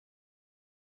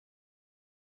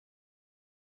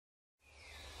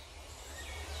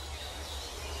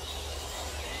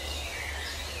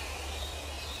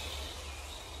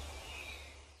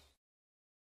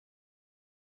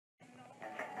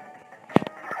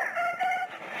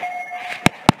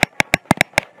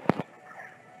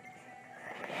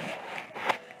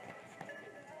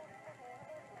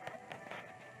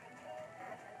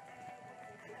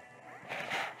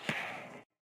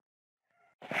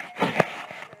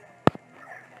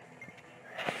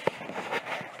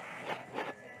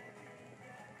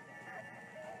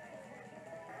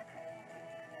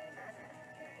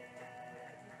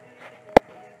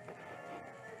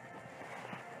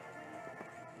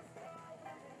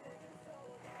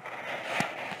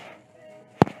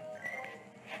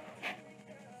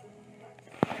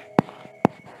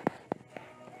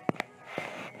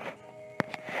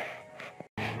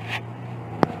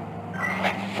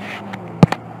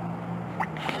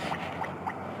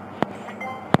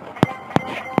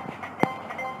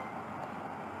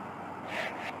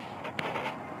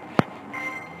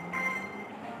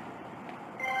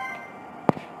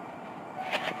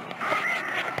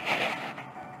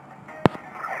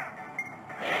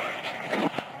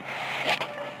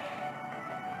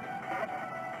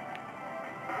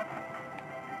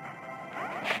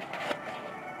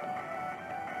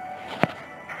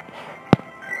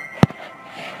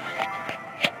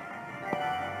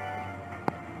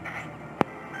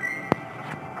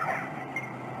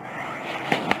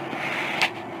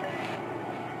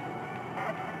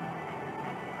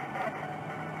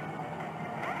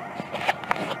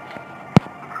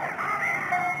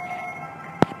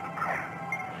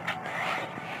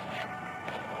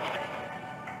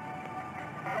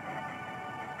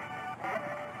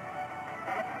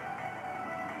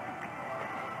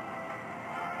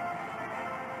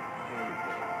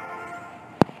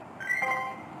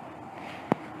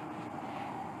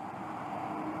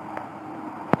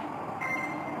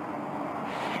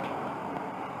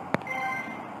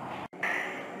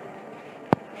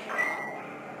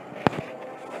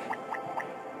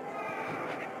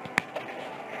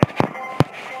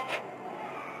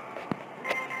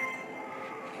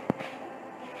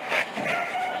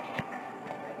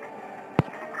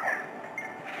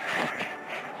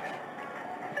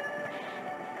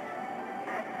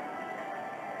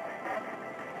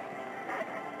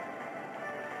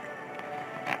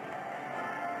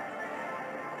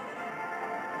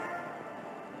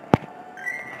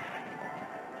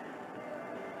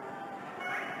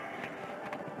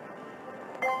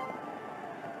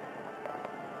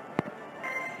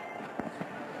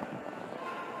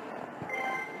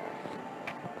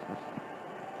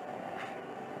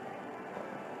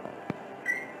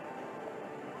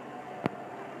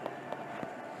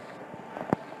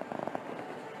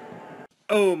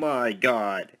Oh my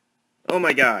god. Oh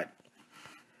my god.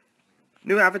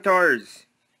 New avatars.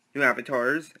 New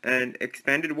avatars and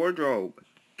expanded wardrobe.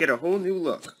 Get a whole new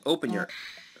look. Open your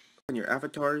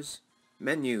avatar's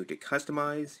menu to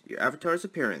customize your avatar's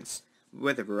appearance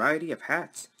with a variety of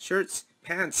hats, shirts,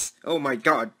 pants. Oh my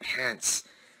god, pants.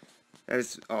 That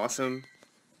is awesome.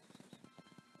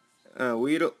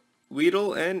 Weedle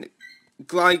and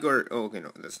Gligar. Oh, okay,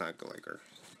 no, that's not Gligar.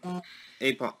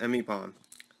 Emipom.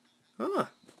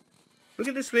 Ah, look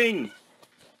at this thing.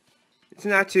 It's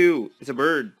not two. It's a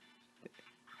bird.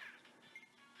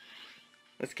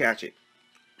 Let's catch it.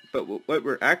 But what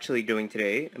we're actually doing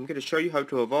today, I'm going to show you how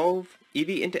to evolve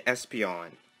Eevee into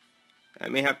Espeon. I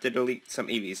may have to delete some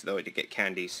Eevees though to get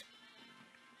candies.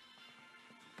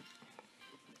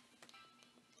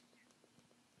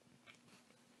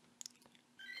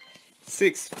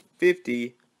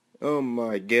 $6.50. Oh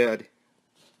my god.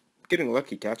 Getting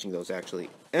lucky catching those actually.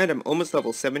 And I'm almost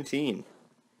level 17.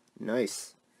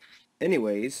 Nice.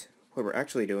 Anyways, what we're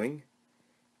actually doing,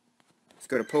 let's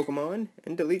go to Pokemon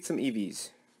and delete some Eevees,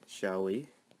 shall we?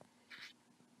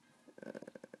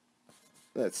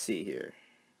 Let's see here.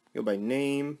 Go by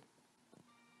name.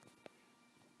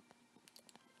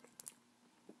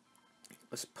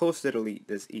 I was supposed to delete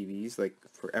this Eevees like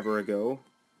forever ago.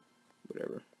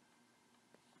 Whatever.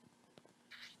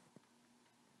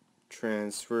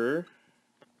 Transfer.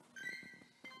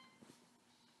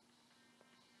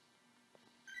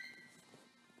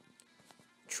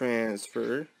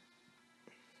 Transfer.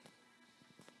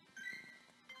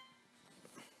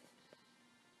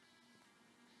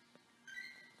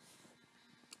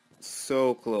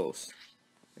 So close.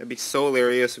 It'd be so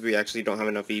hilarious if we actually don't have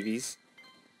enough Eevees.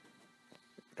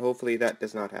 Hopefully that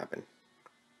does not happen.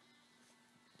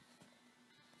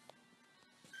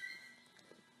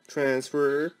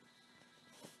 Transfer.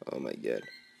 Oh my god.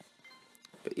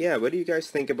 But yeah, what do you guys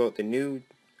think about the new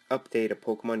update of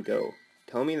Pokemon Go?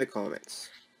 Tell me in the comments.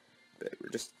 But we're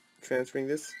just transferring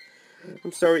this.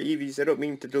 I'm sorry, Eevees, I don't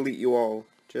mean to delete you all.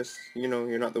 Just, you know,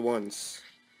 you're not the ones.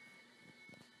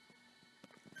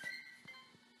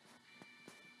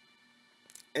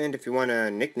 And if you want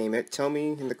to nickname it, tell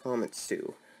me in the comments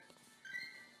too.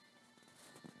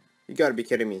 You gotta be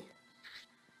kidding me.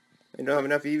 I don't have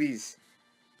enough Eevees.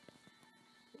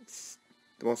 It's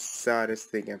the most saddest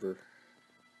thing ever.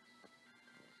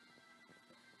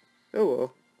 Oh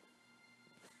well.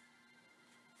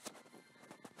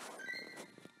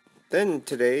 Then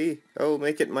today, I'll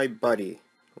make it my buddy.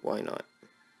 Why not?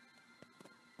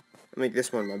 I'll make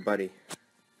this one my buddy.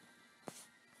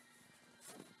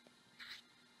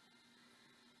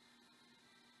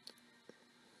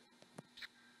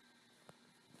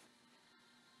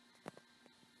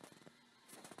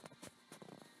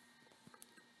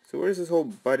 So where's this whole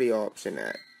buddy option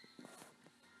at?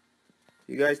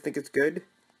 You guys think it's good?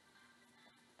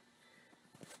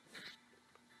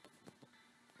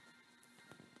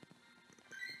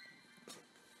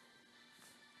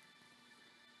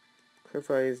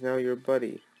 Clarify is now your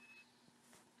buddy.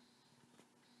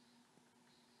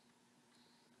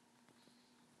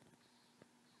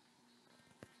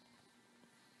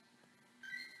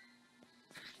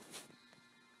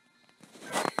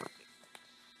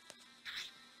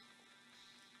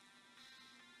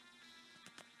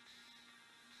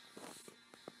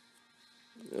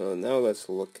 Well, now let's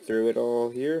look through it all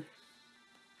here.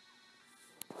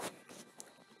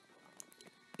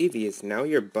 Eevee is now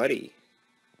your buddy.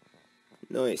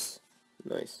 Nice.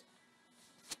 Nice.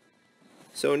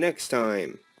 So next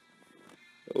time,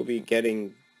 we'll be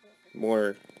getting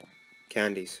more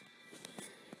candies.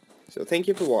 So thank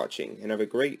you for watching, and have a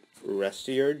great rest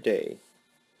of your day.